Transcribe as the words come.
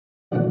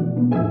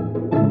Welcome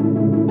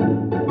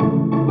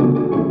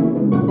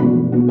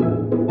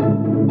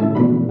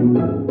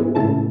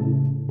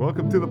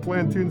to the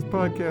Plantoons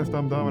Podcast.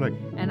 I'm Dominic.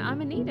 And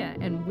I'm Anita,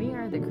 and we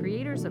are the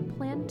creators of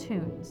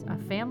Plantoons, a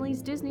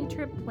family's Disney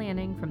trip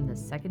planning from the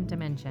second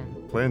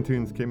dimension.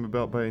 Plantoons came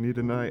about by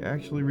Anita and I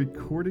actually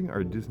recording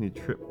our Disney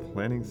trip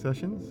planning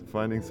sessions,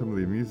 finding some of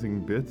the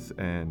amusing bits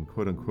and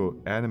quote-unquote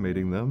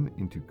animating them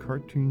into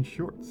cartoon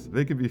shorts.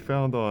 They can be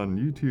found on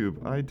YouTube,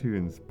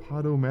 iTunes,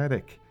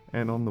 Podomatic,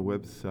 and on the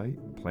website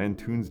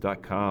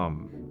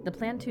plantoons.com. The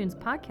Plantoons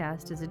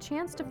podcast is a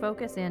chance to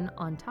focus in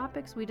on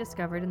topics we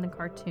discovered in the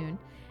cartoon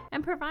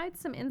and provide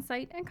some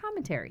insight and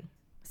commentary.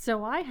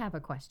 So I have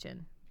a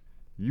question.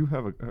 You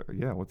have a,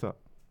 yeah, what's up?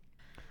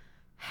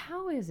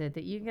 How is it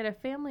that you get a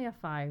family of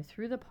 5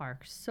 through the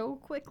park so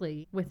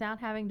quickly without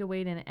having to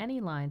wait in any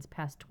lines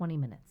past 20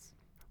 minutes?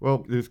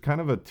 Well, there's kind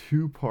of a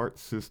two-part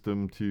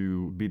system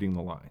to beating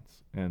the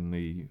lines. And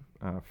the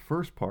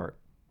first part,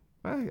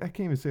 I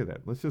can't even say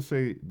that. Let's just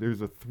say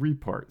there's a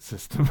 3-part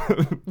system.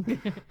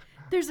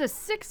 There's a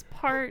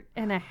 6-part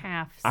and a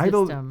half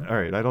system.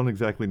 I don't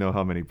exactly know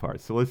how many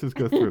parts. So let's just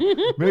go through.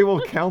 Maybe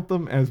we'll count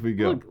them as we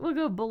go. We'll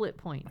go bullet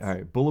points. All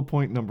right, bullet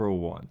point number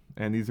 1.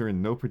 And these are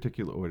in no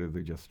particular order.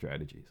 They're just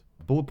strategies.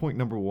 Bullet point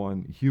number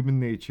 1, human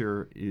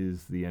nature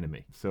is the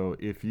enemy. So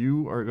if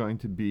you are going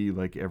to be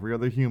like every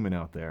other human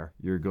out there,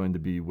 you're going to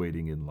be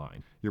waiting in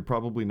line. You're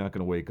probably not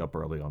going to wake up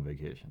early on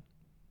vacation.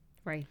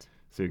 Right.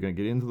 So you're going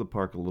to get into the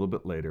park a little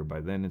bit later.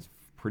 By then, it's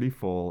pretty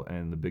full,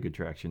 and the big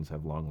attractions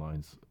have long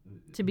lines.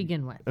 To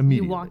begin with.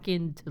 Immediately. You walk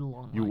into the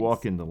long lines. You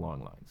walk into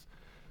long lines.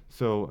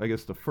 So I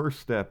guess the first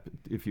step,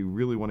 if you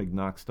really want to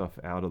knock stuff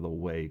out of the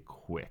way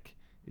quick,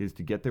 is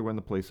to get there when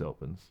the place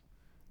opens.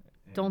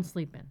 Don't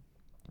sleep in.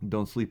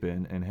 Don't sleep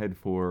in, and head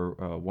for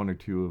 1 or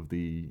 2 of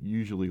the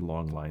usually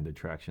long-lined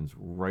attractions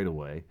right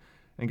away,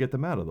 and get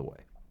them out of the way.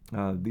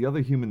 The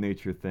other human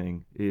nature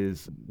thing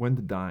is when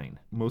to dine.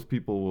 Most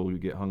people will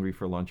get hungry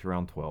for lunch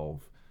around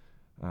 12,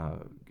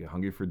 get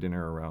hungry for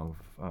dinner around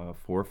 4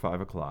 or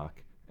 5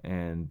 o'clock,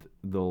 and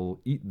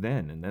they'll eat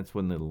then, and that's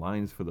when the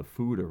lines for the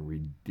food are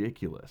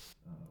ridiculous.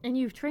 And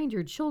you've trained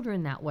your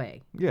children that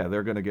way. Yeah,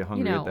 they're going to get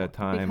hungry at that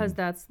time. Because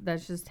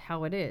that's just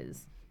how it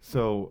is.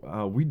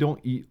 So we don't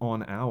eat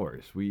on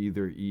hours. We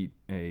either eat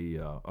a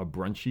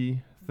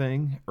brunchy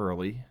thing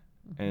early,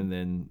 and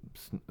then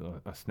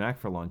a snack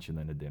for lunch, and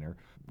then a dinner,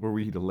 where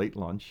we eat a late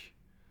lunch.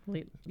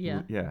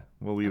 Yeah. Yeah,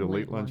 we'll eat a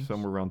late lunch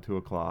somewhere around 2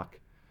 o'clock,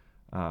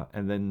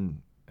 and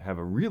then have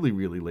a really,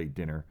 really late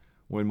dinner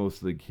when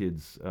most of the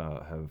kids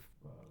have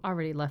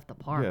already left the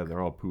park. Yeah,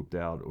 they're all pooped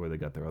out, or they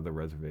got their other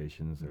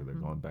reservations, or they're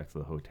going back to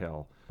the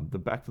hotel. The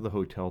back to the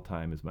hotel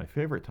time is my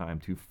favorite time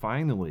to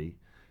finally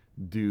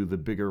do the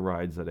bigger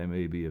rides that I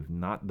maybe have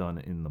not done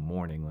in the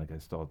morning. Like I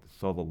saw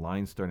the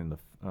line starting to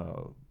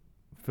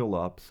fill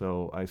up,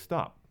 so I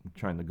stopped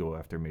trying to go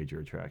after major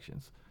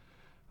attractions.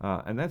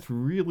 And that's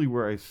really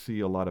where I see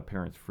a lot of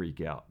parents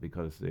freak out,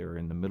 because they're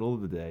in the middle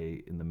of the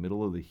day, in the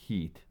middle of the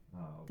heat.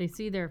 They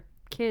see their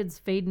kids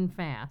fading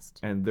fast.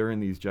 And they're in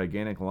these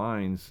gigantic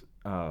lines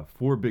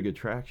for big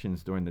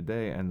attractions during the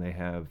day, and they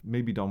have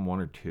maybe done 1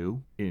 or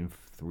 2 in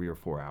 3 or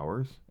 4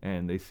 hours.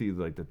 And they see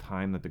like the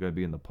time that they're going to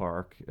be in the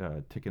park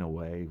ticking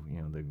away.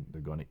 You know,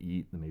 they're going to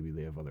eat, and maybe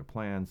they have other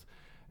plans.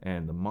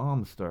 And the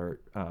moms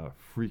start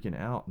freaking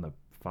out, and the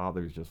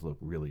fathers just look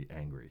really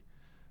angry,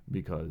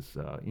 because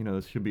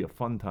this should be a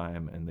fun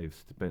time, and they've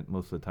spent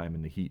most of the time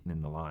in the heat and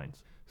in the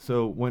lines.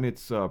 So when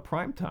it's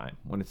prime time,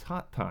 when it's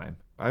hot time,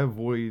 I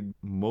avoid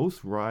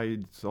most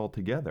rides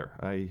altogether.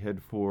 I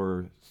head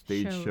for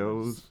stage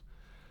shows,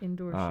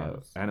 indoor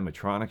shows,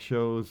 animatronic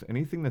shows,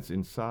 anything that's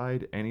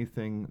inside,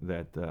 anything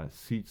that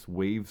seats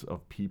waves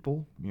of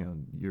people. You know,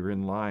 you're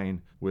in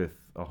line with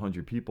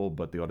 100 people,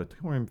 but the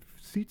auditorium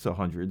seats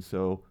 100,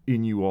 so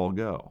in you all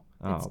go.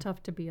 It's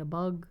tough to be a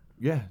bug.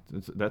 Yeah,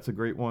 that's a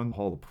great one.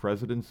 Hall of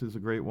Presidents is a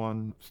great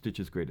one.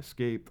 Stitch's Great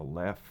Escape, the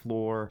Laugh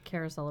Floor.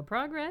 Carousel of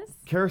Progress.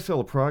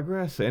 Carousel of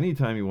Progress,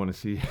 anytime you want to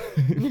see.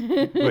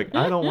 Like,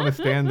 I don't want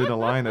to stand in a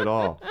line at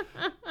all.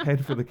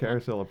 Head for the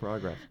Carousel of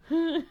Progress.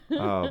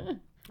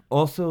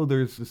 Also,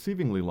 there's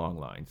deceivingly long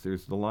lines.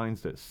 There's the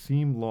lines that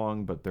seem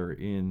long, but they're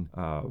in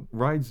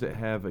rides that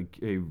have a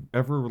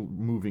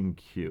ever-moving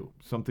queue.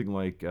 Something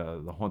like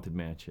the Haunted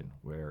Mansion,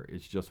 where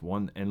it's just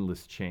one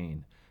endless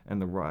chain. And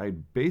the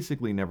ride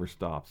basically never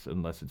stops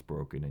unless it's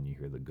broken and you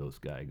hear the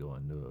ghost guy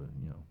going,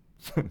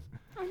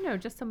 Or no,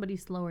 just somebody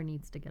slower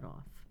needs to get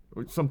off.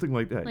 Or something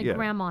like that, like yeah.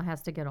 Grandma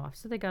has to get off,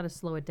 so they got to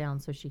slow it down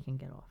so she can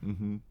get off.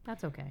 Mm-hmm.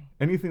 That's okay.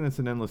 Anything that's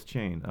an endless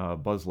chain.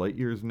 Buzz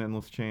Lightyear's an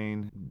endless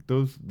chain.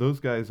 Those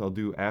guys I'll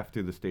do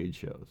after the stage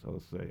shows. I'll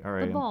say, all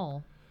right. The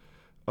ball.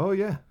 Oh,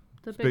 yeah.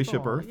 The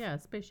Spaceship ball. Earth. Yeah,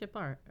 Spaceship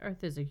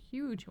Earth is a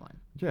huge one.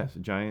 Yes,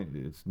 giant.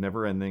 It's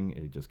never ending.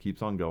 It just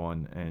keeps on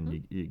going,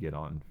 and you get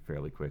on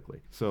fairly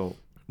quickly. So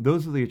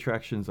those are the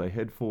attractions I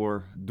head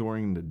for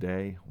during the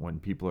day when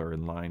people are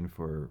in line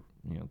for,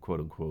 quote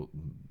unquote,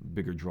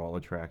 bigger draw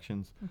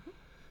attractions. Mm-hmm.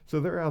 So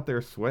they're out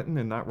there sweating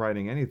and not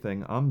riding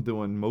anything. I'm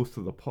doing most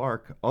of the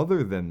park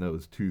other than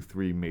those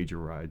 2-3 major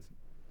rides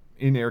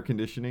in air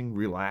conditioning,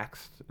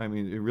 relaxed. I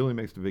mean, it really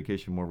makes the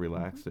vacation more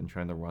relaxed than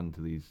trying to run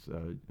to these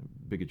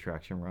big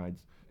attraction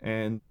rides.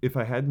 And if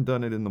I hadn't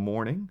done it in the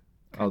morning,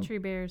 Country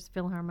Bears,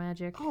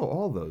 Philharmagic. oh,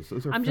 all those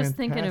are I'm just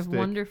thinking of fantastic.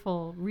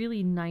 wonderful,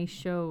 really nice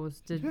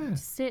shows to Yeah.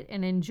 sit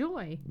and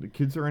enjoy. The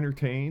kids are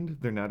entertained.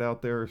 They're not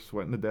out there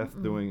sweating to death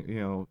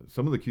doing,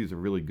 some of the queues are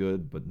really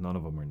good, but none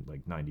of them are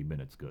like 90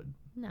 minutes good.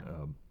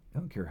 No. I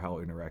don't care how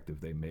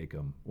interactive they make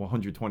them.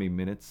 120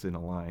 minutes in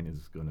a line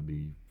is going to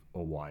be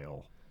a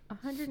while.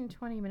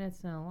 120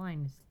 minutes in a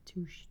line is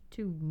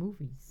two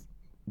movies.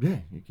 Yeah,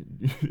 you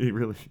can.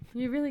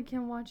 You really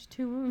can watch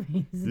 2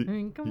 movies. I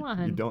mean, come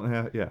on. You don't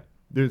have. Yeah,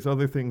 there's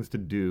other things to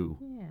do,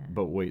 Yeah.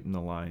 but wait in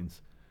the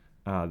lines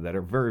that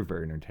are very,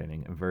 very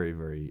entertaining and very,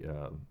 very.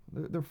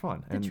 They're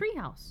fun. The and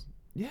Treehouse.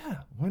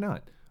 yeah, why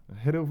not?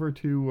 Head over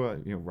to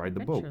ride the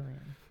boat,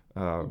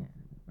 Adventureland.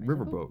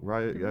 riverboat,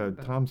 ride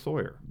riverboat. Tom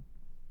Sawyer.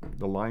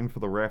 The line for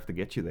the raft to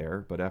get you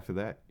there, but after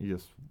that, you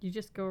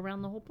just go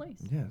around the whole place.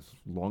 as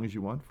long as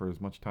you want for as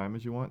much time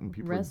as you want, and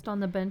Rest on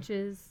the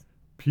benches.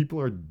 people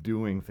are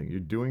doing things. You're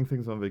doing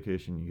things on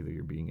vacation. Either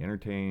you're being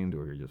entertained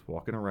or you're just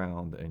walking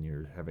around and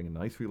you're having a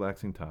nice,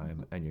 relaxing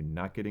time, and you're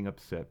not getting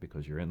upset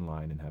because you're in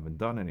line and haven't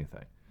done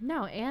anything.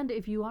 No, and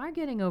if you are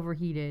getting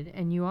overheated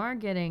and you are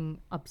getting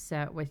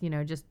upset with,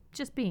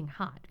 just being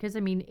hot, because I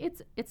mean,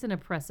 it's an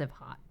oppressive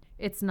hot.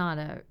 It's not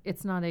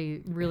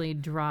a really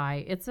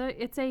dry. It's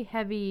a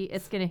heavy.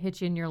 It's gonna hit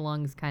you in your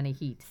lungs kind of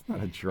heat. It's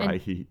not a dry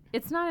And heat.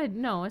 It's not a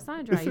dry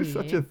Is there heat.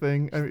 such a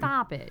thing?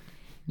 Stop it.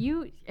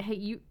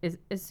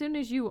 As soon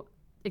as you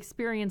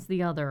experience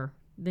the other,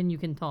 then you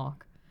can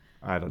talk.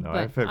 I don't know.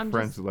 But I've had I'm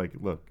friends just- who like,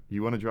 look,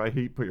 you want a dry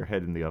heat? Put your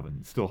head in the oven.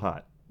 It's still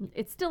hot.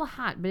 It's still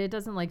hot, but it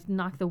doesn't like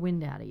knock the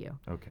wind out of you.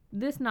 Okay.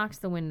 This knocks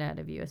the wind out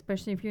of you,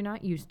 especially if you're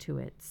not used to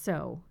it.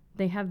 So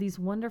they have these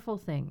wonderful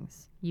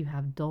things. You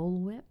have Dole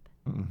Whip.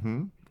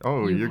 Mm-hmm.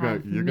 Oh, you you're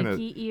have gonna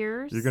Mickey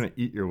ears. you're gonna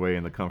eat your way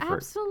in the comfort.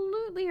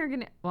 Absolutely, you're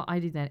gonna. Well, I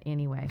do that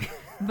anyway,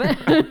 but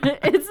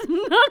it's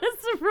not a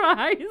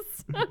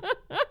surprise.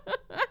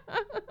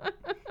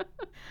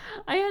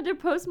 I had to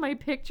post my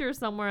picture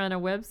somewhere on a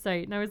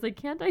website, and I was like,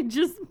 "Can't I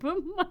just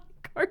put my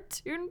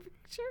cartoon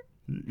picture?"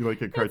 You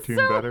like a cartoon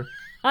so- better?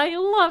 I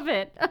love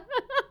it.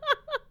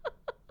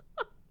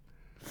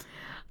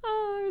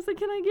 I was like,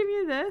 "Can I give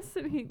you this?"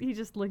 And he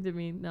just looked at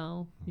me.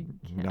 No, you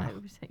can't.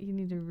 No. You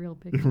need a real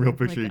picture. Real I'm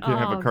picture. like, You can't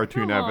have a "Oh,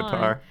 cartoon come on.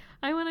 avatar.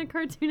 I want a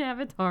cartoon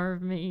avatar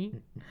of me.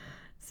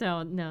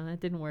 So no, that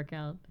didn't work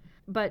out.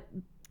 But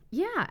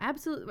yeah,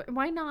 absolutely.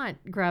 Why not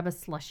grab a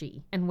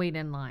slushie and wait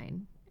in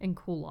line and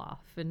cool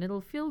off, and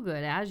it'll feel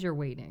good as you're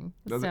waiting.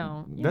 That's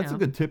So a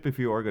good tip if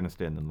you are going to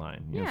stand in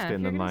line. Yeah, if Stand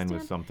you're in gonna line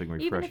with stand-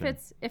 something even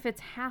refreshing. if it's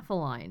half a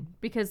line,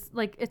 because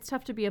like it's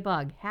tough to be a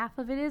bug. Half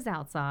of it is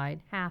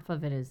outside, half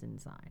of it is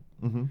inside.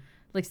 Mm-hmm.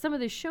 Like some of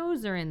the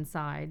shows are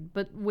inside,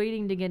 but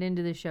waiting to get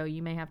into the show,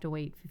 you may have to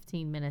wait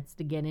 15 minutes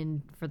to get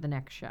in for the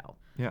next show.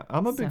 Yeah,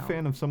 I'm a big So-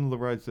 fan of some of the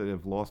rides that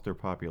have lost their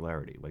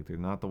popularity. Like they're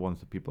not the ones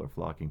that people are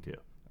flocking to.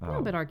 No,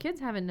 but our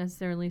kids haven't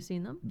necessarily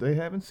seen them. They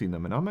haven't seen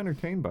them, and I'm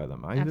entertained by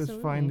them. I just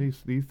find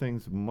Absolutely. these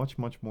things much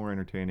more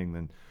entertaining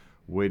than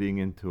waiting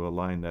into a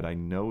line that I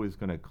know is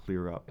going to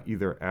clear up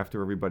either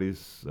after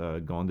everybody's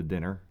gone to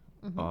dinner,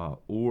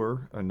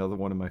 or another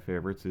one of my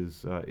favorites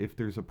is if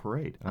there's a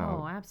parade.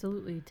 Oh,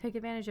 absolutely. Take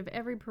advantage of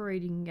every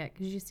parade you can get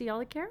because you see all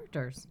the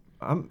characters.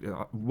 I'm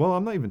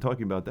not even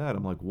talking about that.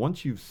 I'm like,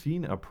 once you've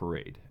seen a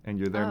parade and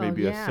you're there Oh,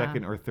 maybe yeah. a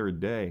second or third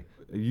day,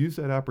 use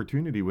that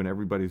opportunity when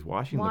everybody's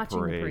watching the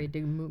parade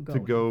to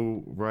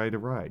go ride a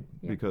ride,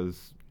 Yep.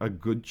 because a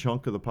good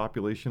chunk of the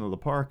population of the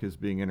park is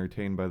being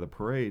entertained by the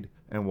parade,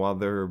 and while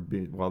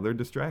they're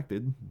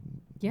distracted,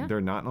 Yeah.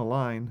 they're not in a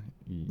line.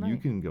 You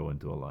Right. can go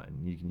into a line.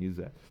 You can use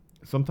that.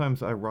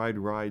 Sometimes I ride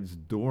rides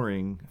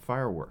during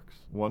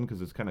fireworks. One,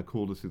 because it's kind of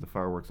cool to see the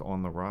fireworks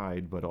on the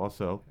ride, but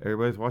also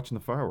everybody's watching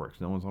the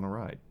fireworks. No one's on a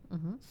ride.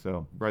 Mm-hmm.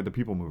 So ride the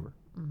people mover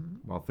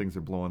while things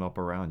are blowing up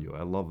around you.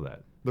 I love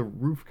that. The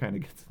roof kind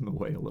of gets in the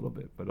way a little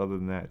bit, but other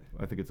than that,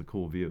 I think it's a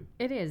cool view.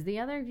 It is. The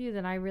other view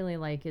that I really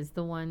like is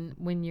the one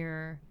when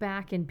you're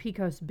back in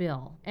Pecos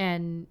Bill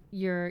and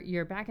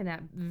you're back in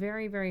that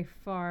very, very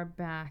far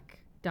back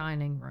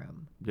dining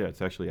room Yeah,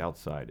 it's actually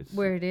outside. It's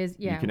where it is.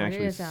 Yeah, you can where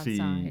actually it is see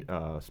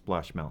outside.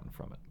 Splash Mountain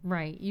from it.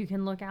 Right. You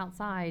can look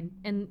outside,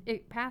 and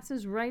it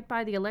passes right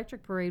by the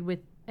electric parade with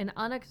an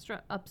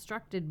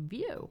unobstructed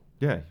view.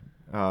 Yeah,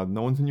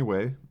 no one's in your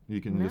way.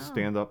 You can just No.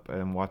 stand up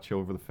and watch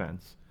over the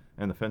fence.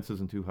 And the fence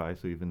isn't too high,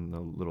 so even the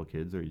little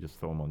kids, or you just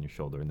throw them on your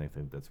shoulder, and they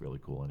think that's really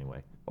cool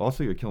anyway.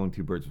 Also, you're killing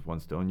two birds with one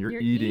stone. You're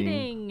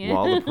eating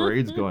while the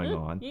parade's going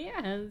on.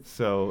 Yes.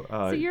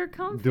 So you're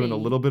comfy. doing a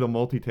little bit of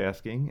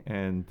multitasking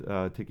and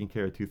taking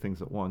care of two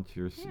things at once.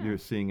 Yeah. You're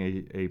seeing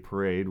a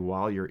parade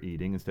while you're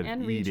eating instead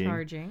And of eating,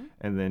 recharging.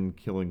 and then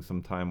killing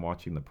some time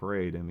watching the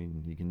parade. I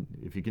mean,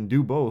 if you can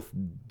do both,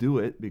 do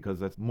it, because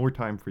that's more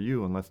time for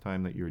you and less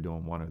time that you're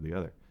doing one or the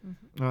other.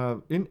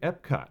 In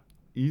Epcot,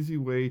 easy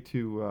way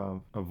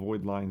to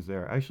avoid lines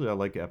there. Actually, I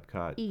like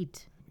Epcot.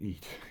 Eat.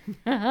 eat.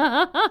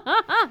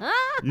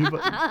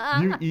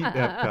 You eat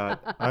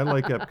Epcot. I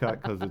like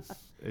Epcot because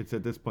it's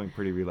at this point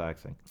pretty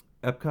relaxing.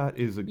 Epcot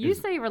is a You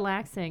say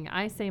relaxing.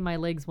 I say my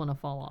legs want to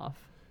fall off.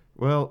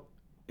 well,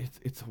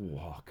 it's a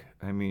walk.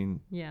 I mean,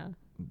 Yeah.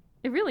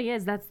 It really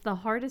is. That's the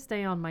hardest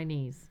day on my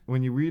knees.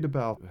 when you read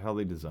about how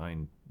they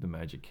designed the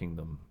Magic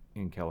Kingdom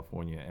in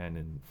California and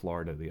in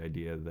Florida, the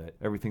idea that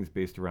everything's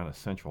based around a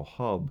central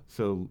hub.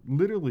 So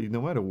literally,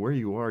 no matter where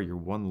you are, you're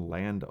one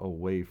land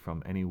away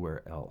from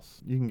anywhere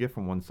else. You can get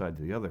from one side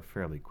to the other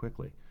fairly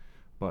quickly.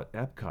 But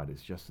Epcot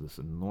is just this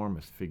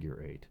enormous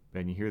figure eight.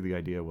 And you hear the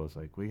idea was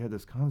like, we had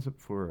this concept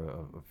for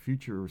a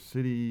future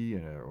city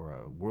or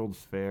a World's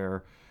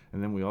Fair.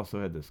 And then we also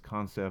had this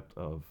concept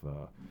of,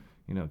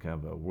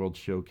 kind of a World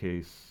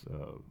Showcase,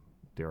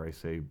 dare I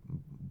say,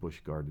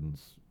 Busch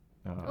Gardens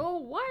Oh,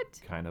 what?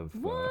 kind of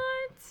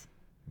What?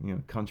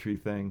 country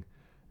thing,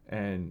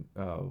 and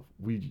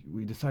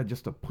we decided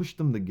just to push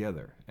them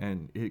together,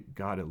 and it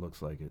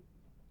looks like it.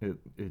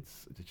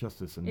 It's just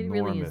this enormous. It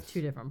really is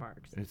two different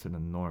parks. It's an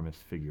enormous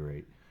figure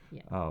eight.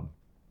 Yeah.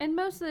 And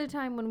most of the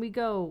time when we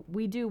go,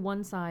 we do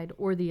one side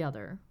or the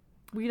other.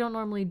 We don't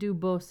normally do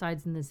both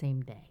sides in the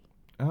same day.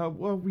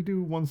 Well, we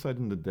do one side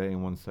in the day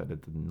and one side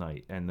at the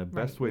night, and the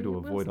best way to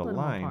avoid a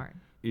line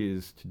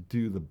is to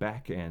do the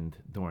back end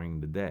during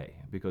the day,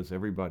 because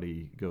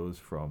everybody goes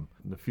from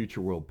the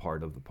Future World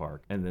part of the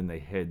park and then they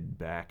head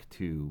back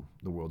to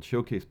the World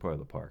Showcase part of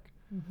the park.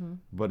 Mm-hmm.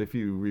 But if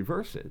you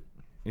reverse it,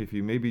 if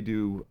you maybe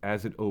do,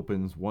 as it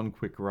opens, one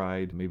quick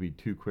ride, maybe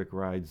two quick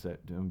rides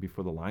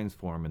before the lines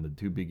form, and the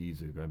two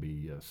biggies are going to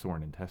be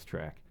Soarin' and Test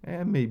Track,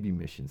 and maybe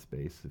Mission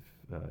Space if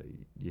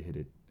you hit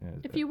it.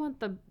 If you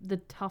want the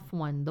tough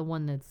one, the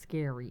one that's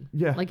scary.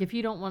 Yeah. Like if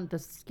you don't want the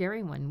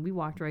scary one, we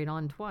walked right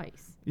on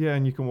twice. Yeah,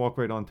 and you can walk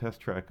right on Test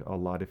Track a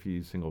lot if you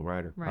use single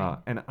rider. Right.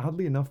 And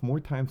oddly enough,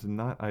 more times than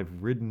not, I've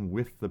ridden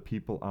with the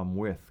people I'm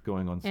with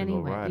going on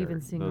single rider.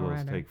 Even single Let's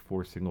rider. take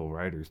 4 single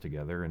riders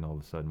together, and all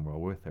of a sudden we're all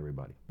with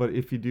everybody. But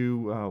if you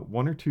do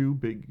one or two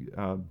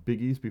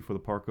biggies before the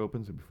park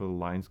opens and before the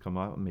lines come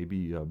out, and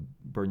maybe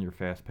burn your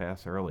fast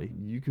pass early,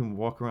 you can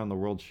walk around the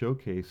World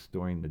Showcase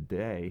during the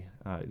day.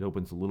 It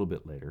opens a little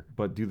bit later,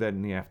 but do that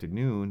in the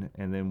afternoon,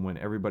 and then when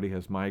everybody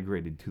has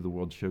migrated to the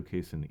World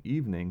Showcase in the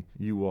evening,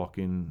 you walk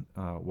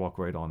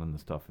right on in the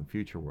stuff in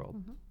Future World.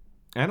 Mm-hmm.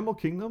 Animal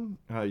Kingdom,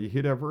 you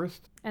hit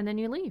Everest, And then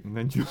you leave. and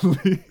then you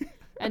leave.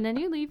 And then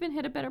you leave and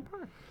hit a better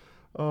park.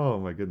 Oh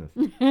my goodness.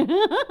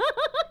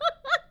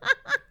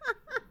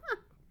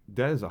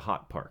 That is a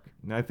hot park.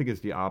 And I think it's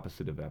the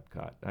opposite of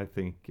Epcot. I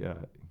think,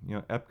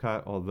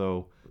 Epcot,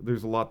 although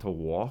there's a lot to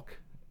walk,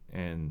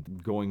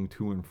 and going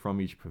to and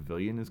from each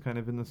pavilion is kind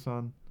of in the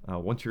sun.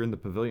 Once you're in the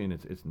pavilion,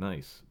 it's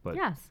nice. But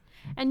Yes.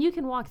 And you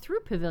can walk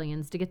through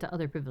pavilions to get to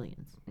other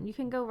pavilions. And you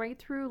can go right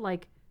through,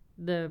 like,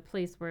 the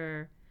place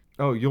where...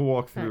 Oh, you'll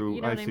walk through...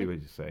 you know I what I see mean? what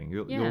you're saying.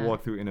 You'll Yeah.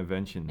 walk through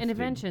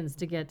interventions.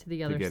 to get to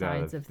the other get out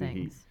sides of of the heat.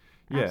 things.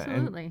 Yeah,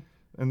 Absolutely.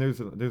 And there's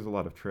a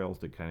lot of trails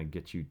that kind of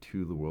get you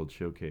to the World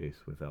Showcase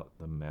without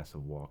the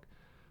massive walk.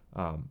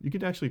 You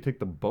could actually take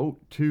the boat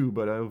too,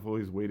 but I've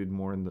always waited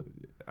more in the...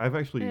 I've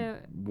actually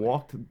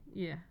walked...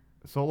 Yeah.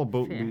 Saw a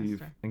boat leave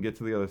Faster. and get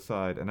to the other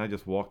side, and I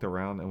just walked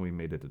around and we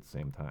made it at the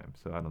same time.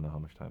 So I don't know how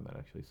much time that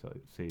actually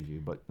saves you,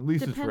 but at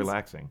least it's Depends-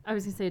 relaxing. I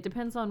was going to say, it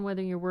depends on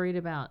whether you're worried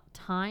about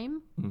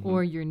time Mhm.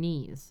 or your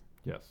knees.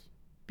 Yes.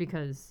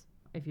 Because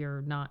if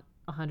you're not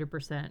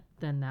 100%,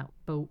 then that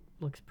boat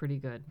looks pretty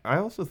good. I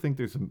also think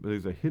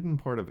there's a hidden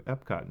part of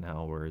Epcot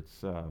now where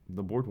it's the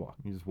boardwalk.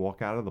 You just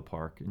walk out of the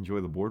park, enjoy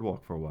the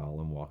boardwalk for a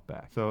while, and walk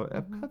back. So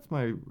Epcot's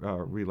my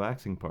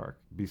relaxing park.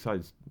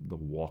 Besides the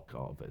walk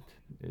of it,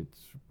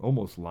 it's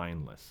almost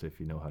lineless if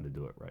you know how to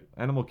do it right.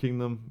 Animal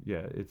Kingdom,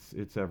 yeah,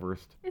 it's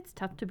Everest. It's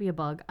tough to be a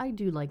bug. I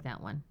do like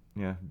that one.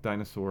 Yeah,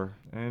 dinosaur.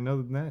 And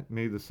other than that,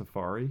 maybe the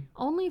safari.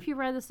 Only if you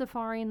ride the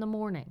safari in the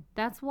morning.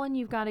 That's one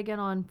you've got to get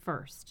on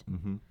first.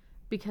 Mm-hmm.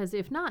 Because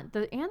if not,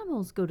 the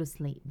animals go to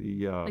sleep.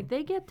 The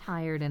They get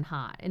tired and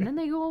hot, and then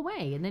they go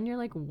away. And then you're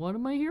like, what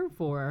am I here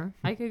for?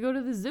 I could go to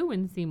the zoo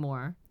and see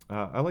more.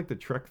 I like to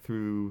trek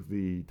through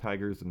the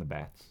tigers and the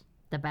bats.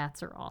 The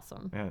bats are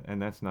awesome. And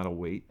that's not a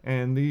wait.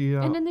 And the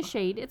And in the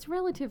shade. It's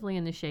relatively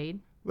in the shade.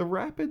 the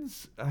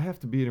rapids, I have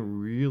to be in a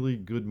really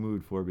good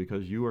mood for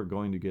because you are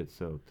going to get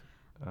soaked.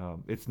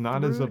 It's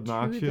not as Through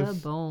obnoxious. to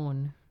the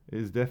bone. It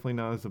is definitely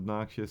not as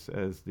obnoxious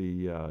as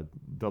the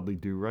Dudley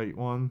Do Right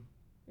one.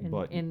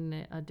 But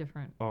In a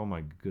different... oh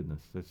my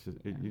goodness, that's just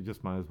you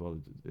just might as well.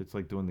 It's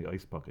like doing the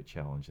ice bucket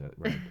challenge. That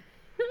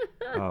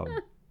right.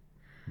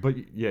 But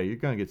yeah, you're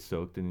gonna get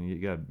soaked, and you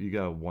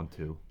gotta want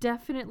to.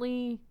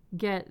 Definitely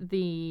get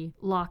the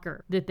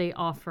locker that they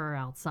offer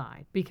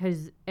outside,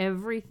 because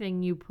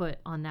everything you put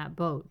on that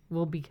boat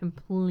will be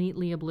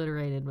completely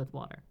obliterated with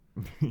water.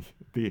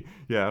 I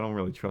don't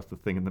really trust the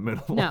thing in the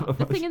middle. No,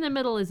 the thing in the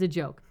middle is a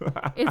joke.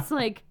 It's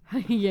like,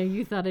 yeah,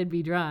 you thought it'd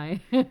be dry.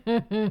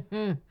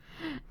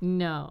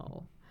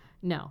 No,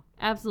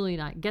 absolutely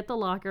not. Get the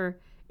locker.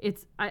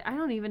 I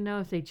don't even know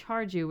if they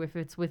charge you if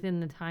it's within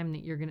the time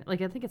that you're gonna,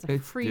 like, I think it's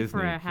It's free for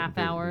Disney. a half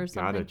hour or They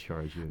gotta something.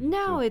 charge you.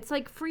 No, So it's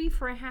like free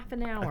for a half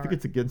an hour. I think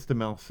it's against the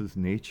mouse's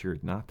nature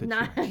not to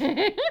Not-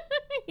 charge.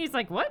 He's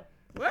like, what?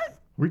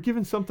 We're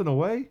giving something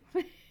away?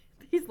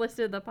 He's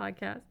listed in the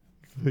podcast.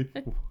 Like,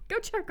 Go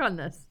check on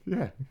this.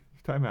 yeah,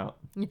 time out.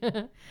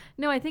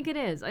 No, I think it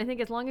is. I think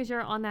as long as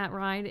you're on that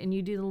ride and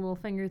you do the little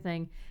finger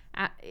thing,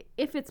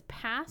 if it's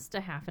past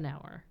a half an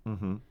hour,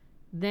 Mm-hmm.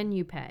 then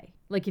you pay.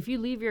 Like if you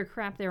leave your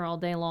crap there all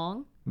day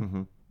long,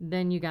 Mm-hmm.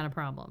 then you got a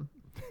problem.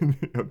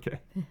 Okay.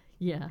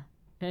 Yeah.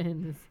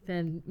 And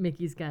then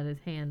Mickey's got his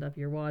hand up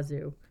your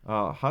wazoo.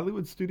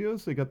 Hollywood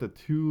Studios, they got the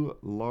two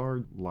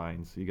large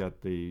lines. You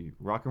got the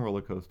Rock and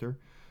Roller Coaster.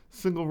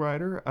 Single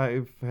rider,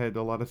 I've had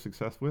a lot of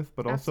success with,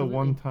 but also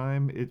one Absolutely.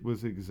 time it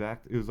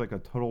was like a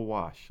total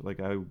wash. Like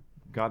I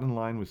got in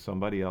line with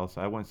somebody else.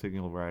 I went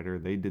single rider.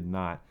 They did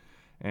not.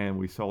 And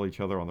we saw each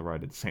other on the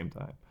ride at the same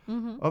time.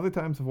 Mm-hmm. Other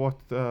times I've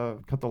walked,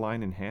 cut the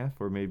line in half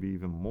or maybe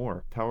even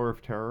more. Tower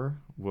of Terror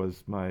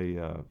was my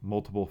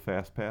multiple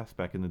fast pass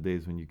back in the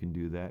days when you can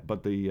do that.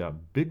 But the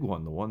big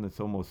one, the one that's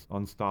almost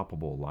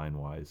unstoppable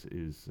line-wise,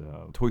 is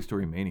Toy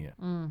Story Mania,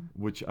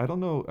 which I don't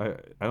know.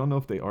 I don't know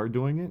if they are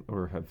doing it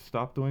or have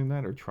stopped doing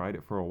that or tried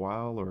it for a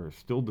while or are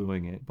still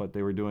doing it. But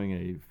they were doing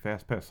a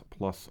fast pass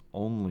plus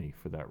only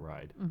for that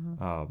ride.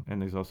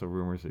 And there's also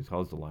rumors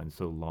because the line's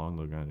so long,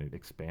 they're going to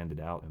expand it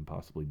out and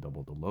possibly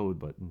double the load.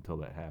 But until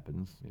that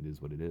happens, it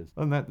is what it is.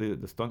 Other than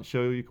that, the stunt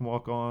show you can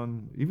walk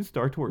on, even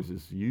Star Tours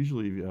is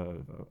usually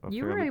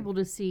You were able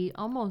to see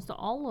almost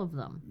all of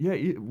them. Yeah,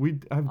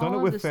 I've done all it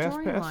of with the fast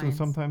pass, and storylines.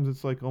 sometimes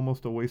it's like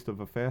almost a waste of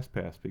a fast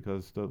pass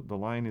because the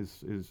line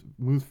is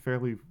moves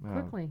fairly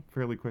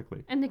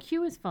quickly. And the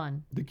queue is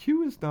fun. The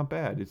queue is not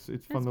bad. It's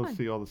fun to fun.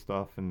 see all the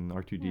stuff and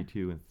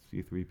R2D2 and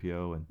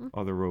C3PO and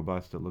other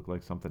robots that look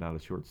like something out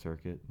of Short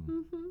Circuit.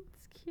 And, Mm-hmm.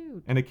 It's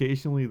cute. and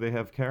occasionally they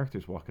have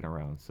characters walking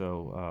around.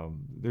 So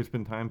there's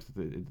been times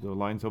that the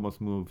lines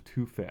almost move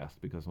too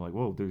fast because I'm like,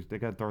 whoa, they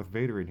got Darth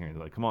Vader in here. And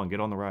they're like, come on, get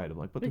on the ride. I'm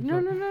like, but Like,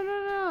 there's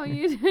no.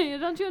 You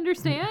don't you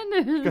understand?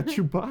 got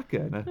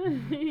Chewbacca.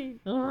 And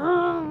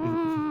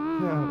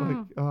yeah,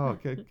 like, oh,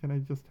 can I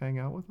just hang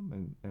out with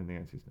them? And the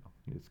answer is no.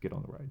 You just get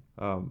on the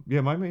ride.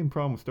 Yeah, my main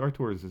problem with Star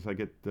Tours is I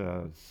get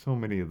so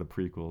many of the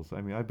prequels. I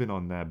mean, I've been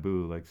on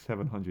Naboo like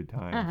 700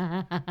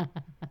 times.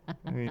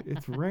 I mean,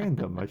 it's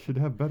random. I should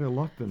have better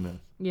luck than this.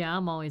 Yeah,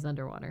 I'm always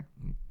underwater.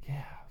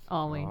 Yeah.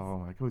 Always.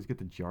 Oh, I can always get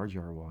the Jar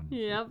Jar one.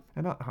 Yep.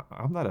 And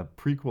I'm not a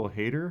prequel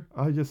hater.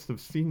 I just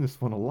have seen this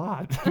one a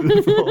lot.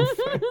 This whole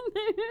thing.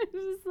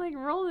 Just like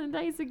rolling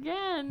dice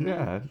again.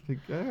 Yeah. It's like,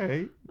 all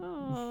right.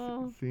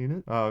 Oh. Seen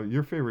it.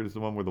 Your favorite is the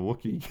one where the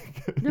Wookiee.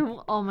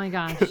 Oh my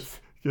gosh.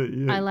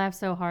 Yeah, I laugh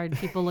so hard.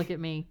 People look at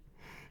me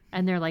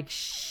and they're like,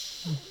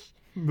 shh.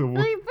 the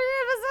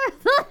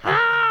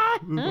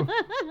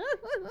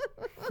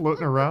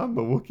floating around,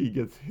 the Wookiee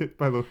gets hit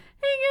by the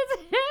He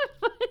gets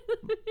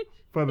hit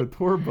by the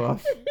tour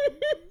bus.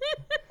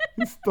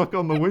 He's stuck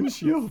on the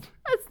windshield,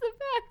 That's the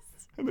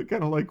best. and they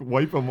kind of like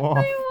wipe him off.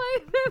 They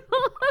wipe him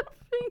off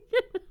and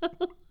get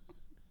out.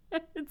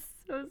 It's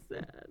so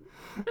sad.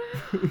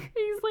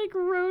 He's like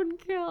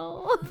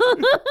roadkill.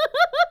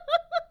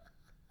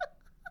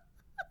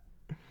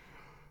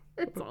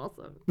 It's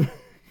awesome.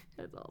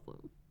 It's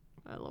awesome.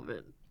 I love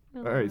it.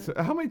 All right, so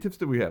how many tips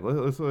do we have?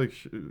 Let's like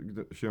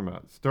share them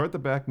out. Start at the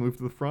back, move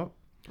to the front.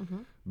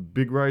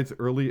 Big rides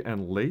early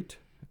and late.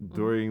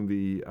 During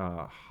the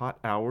hot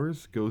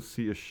hours, go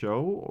see a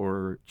show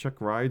or check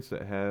rides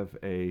that have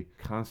a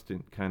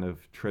constant kind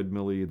of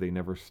treadmill-y, they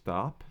never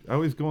stop. I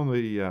always go on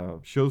the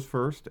shows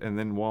first, and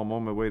then while I'm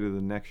on my way to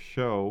the next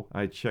show,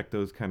 I check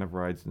those kind of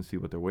rides and see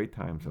what their wait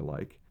times are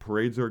like.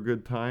 Parades are a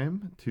good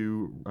time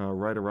to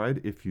ride a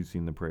ride. If you've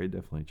seen the parade,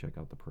 definitely check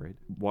out the parade.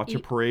 Watch a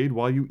Eat. parade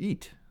while you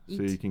eat.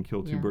 So Eat. you can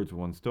kill two Yeah. birds with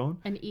one stone.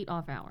 And eat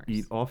off hours.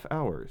 Eat off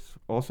hours.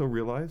 Also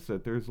realize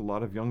that there's a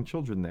lot of young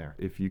children there.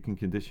 If you can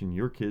condition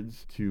your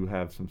kids to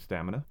have some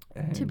stamina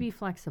and To be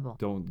flexible.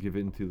 don't give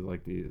in to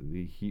like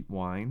the heat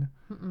wine,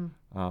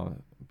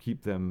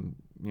 keep them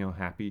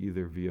happy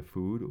either via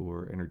food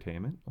or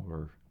entertainment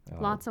or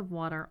Lots of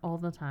water all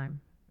the time.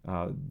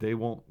 they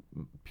won't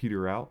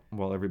peter out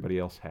while everybody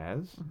else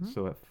has.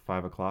 So at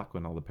 5 o'clock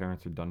when all the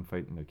parents are done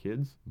fighting their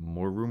kids,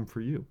 more room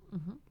for you.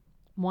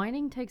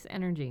 Whining takes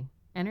energy.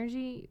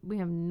 Energy, we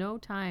have no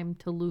time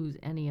to lose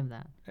any of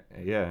that.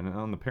 Yeah, and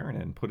on the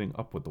parent end, putting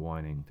up with the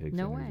whining takes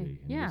No energy. way.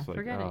 And Yeah, just like,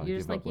 forget "Oh, it. You're I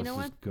just give like, up. you know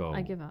Let's what? just go."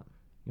 I give up.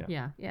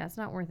 Yeah. Yeah, it's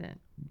not worth it.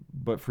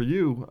 But for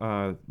you,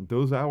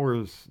 those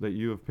hours that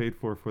you have paid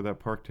for that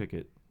park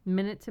ticket,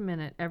 Minute to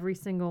minute, every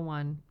single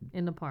one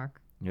in the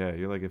park. yeah,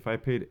 you're like, if I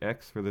paid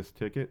X for this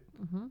ticket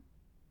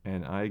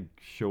and I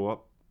show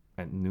up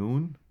at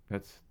noon,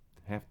 that's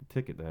half the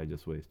ticket that I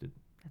just wasted.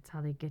 That's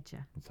how they get you.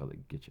 That's how they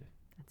get you.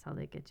 That's how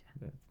they get you.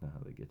 That's not how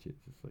they get you.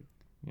 It's just like,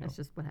 That's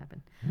just what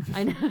happened.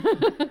 I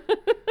know.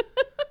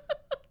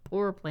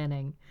 Poor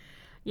planning.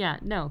 Yeah,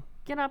 no.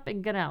 Get up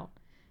and get out.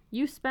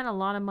 You spent a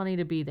lot of money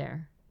to be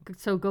there.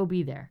 So go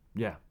be there.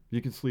 yeah,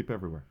 you can sleep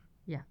everywhere.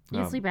 Yeah. You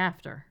can sleep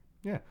after.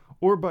 Yeah,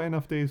 or buy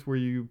enough days where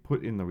you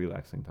put in the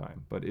relaxing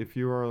time. But if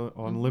you are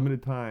on Mhm.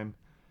 limited time,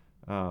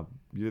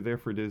 you're there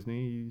for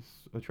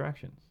Disney's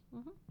attractions.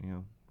 Mhm. You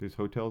know, there's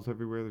hotels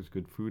everywhere. There's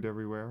good food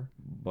everywhere.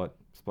 But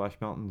Splash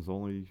Mountain's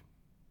only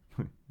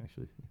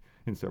actually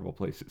in several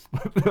places.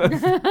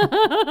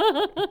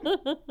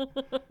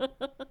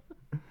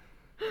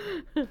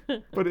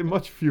 But in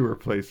much fewer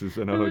places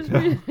than a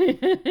hotel.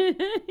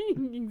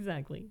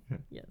 Exactly. Yeah.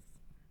 Yes.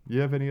 You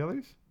have any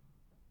others?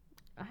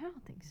 I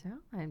don't think so.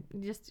 I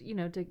just,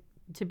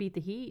 to beat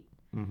the heat,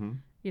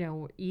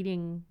 Mm-hmm.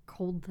 eating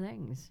cold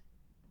things.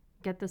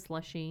 Get the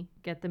slushy,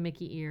 get the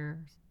Mickey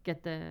ears,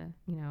 get the,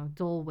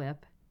 Dole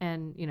Whip,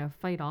 and,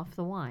 fight off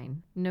the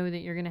wine. Know that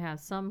you're going to have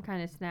some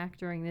kind of snack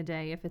during the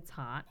day if it's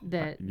hot. You're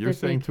that they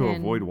saying to can...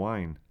 avoid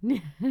wine.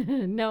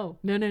 No,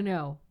 no, no,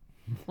 no.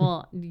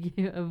 Well,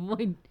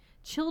 avoid...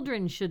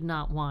 Children should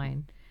not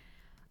wine.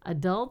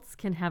 Adults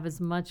can have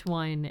as much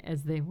wine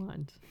as they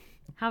want.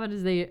 How about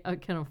as they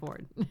can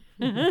afford?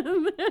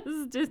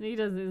 Disney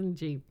isn't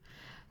cheap.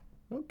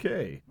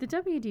 Okay. The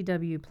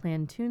WDW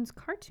Plantoons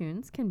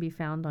cartoons can be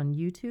found on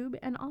YouTube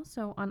and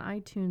also on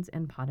iTunes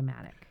and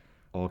Podomatic.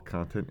 All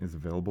content is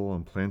available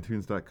on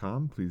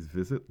plantoons.com. Please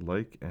visit,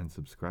 like, and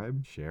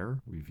subscribe, share,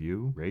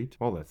 review, rate,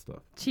 all that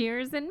stuff.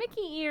 Cheers and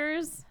Mickey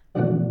ears!